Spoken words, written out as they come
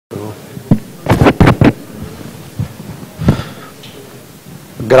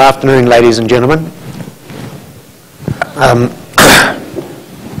Good afternoon, ladies and gentlemen.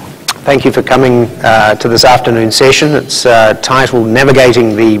 Thank you for coming to this afternoon session. It's titled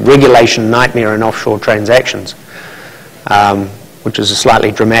Navigating the Regulation Nightmare in Offshore Transactions, which is a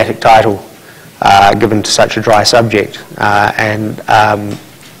slightly dramatic title given to such a dry subject. I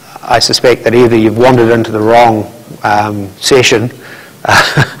suspect that either you've wandered into the wrong session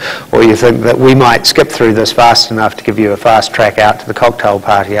or you think that we might skip through this fast enough to give you a fast track out to the cocktail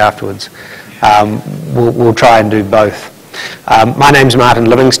party afterwards. We'll try and do both. My name's Martin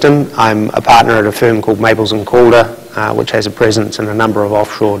Livingston. I'm a partner at a firm called Maples & Calder, which has a presence in a number of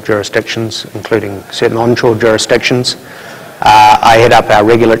offshore jurisdictions, including certain onshore jurisdictions. I head up our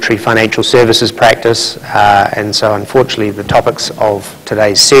regulatory financial services practice, and so unfortunately the topics of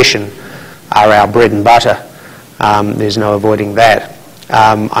today's session are our bread and butter. There's no avoiding that.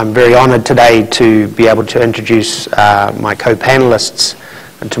 I'm very honoured today to be able to introduce my co-panellists.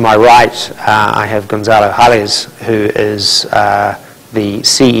 And to my right, I have Gonzalo Jales, who is the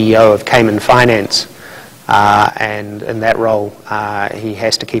CEO of Cayman Finance. And in that role, he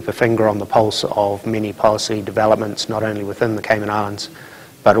has to keep a finger on the pulse of many policy developments, not only within the Cayman Islands,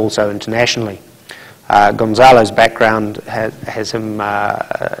 but also internationally. Gonzalo's background has him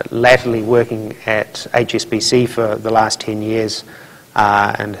latterly working at HSBC for the last 10 years,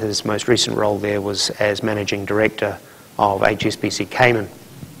 and his most recent role there was as Managing Director of HSBC Cayman.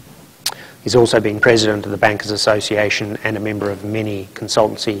 He's also been President of the Bankers Association and a member of many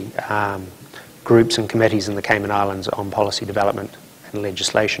consultancy groups and committees in the Cayman Islands on policy development and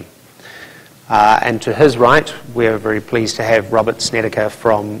legislation. And to his right, we're very pleased to have Robert Snedeker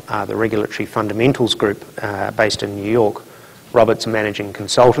from the Regulatory Fundamentals Group based in New York. Robert's a managing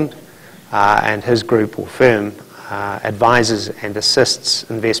consultant, and his group or firm advises and assists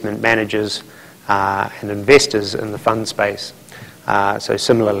investment managers and investors in the fund space. So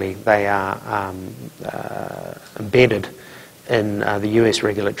similarly, they are embedded in the US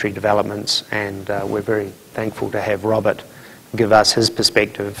regulatory developments, and we're very thankful to have Robert give us his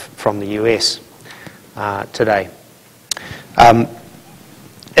perspective from the US today.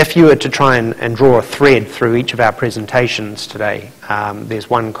 If you were to try and draw a thread through each of our presentations today, there's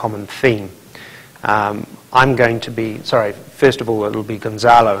one common theme. I'm going to be, first of all it'll be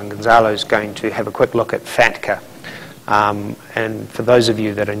Gonzalo, and Gonzalo's going to have a quick look at FATCA. And for those of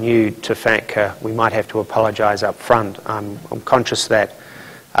you that are new to FATCA, we might have to apologise up front. I'm conscious that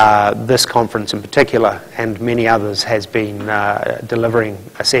this conference in particular, and many others, has been delivering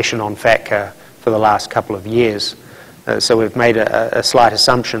a session on FATCA for the last couple of years. So we've made a slight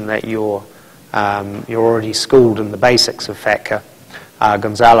assumption that you're already schooled in the basics of FATCA.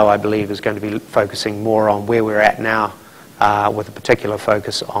 Gonzalo, I believe, is going to be focusing more on where we're at now, with a particular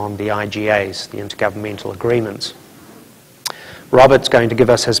focus on the IGAs, the Intergovernmental Agreements. Robert's going to give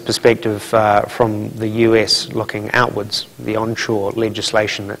us his perspective from the US looking outwards, the onshore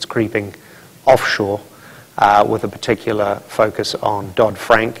legislation that's creeping offshore, with a particular focus on Dodd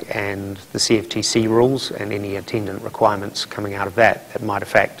Frank and the CFTC rules and any attendant requirements coming out of that might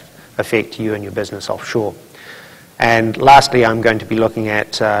affect you and your business offshore. And lastly, I'm going to be looking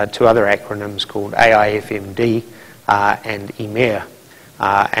at two other acronyms called AIFMD and EMIR.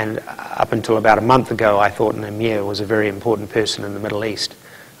 And up until about a month ago, I thought an EMIR was a very important person in the Middle East.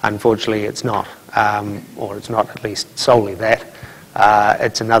 Unfortunately, it's not, or it's not at least solely that.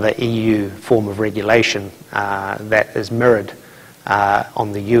 It's another EU form of regulation that is mirrored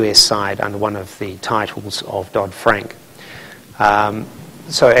on the US side under one of the titles of Dodd Frank.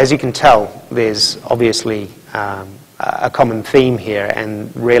 So as you can tell, there's obviously a common theme here,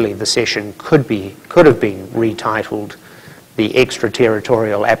 and really the session could have been retitled The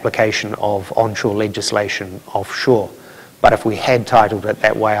Extraterritorial Application of Onshore Legislation Offshore. But if we had titled it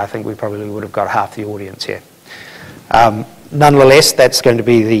that way, I think we probably would have got half the audience here. Nonetheless, that's going to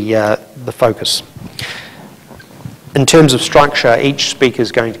be the focus. In terms of structure, each speaker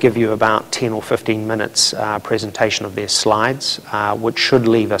is going to give you about 10 or 15 minutes presentation of their slides, which should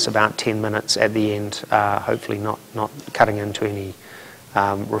leave us about 10 minutes at the end, hopefully not cutting into any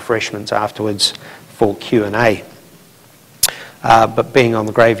refreshments afterwards for Q&A. But being on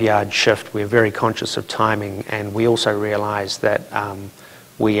the graveyard shift, we're very conscious of timing, and we also realise that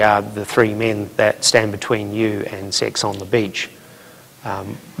we are the three men that stand between you and sex on the beach,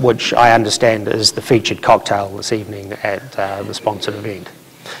 which I understand is the featured cocktail this evening at the sponsored event.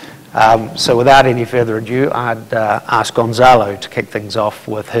 So without any further ado, I'd ask Gonzalo to kick things off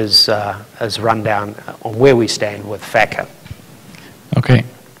with his rundown on where we stand with FATCA. Okay,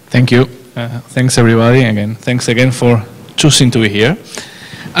 thank you. Thanks everybody. Thanks again for choosing to be here.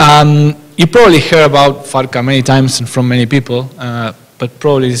 You probably heard about FATCA many times from many people. but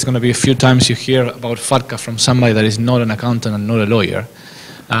probably there's going to be a few times you hear about FATCA from somebody that is not an accountant and not a lawyer.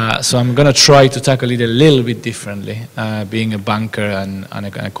 So I'm going to try to tackle it a little bit differently, being a banker and an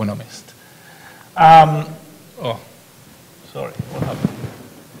economist. Oh, sorry, what happened?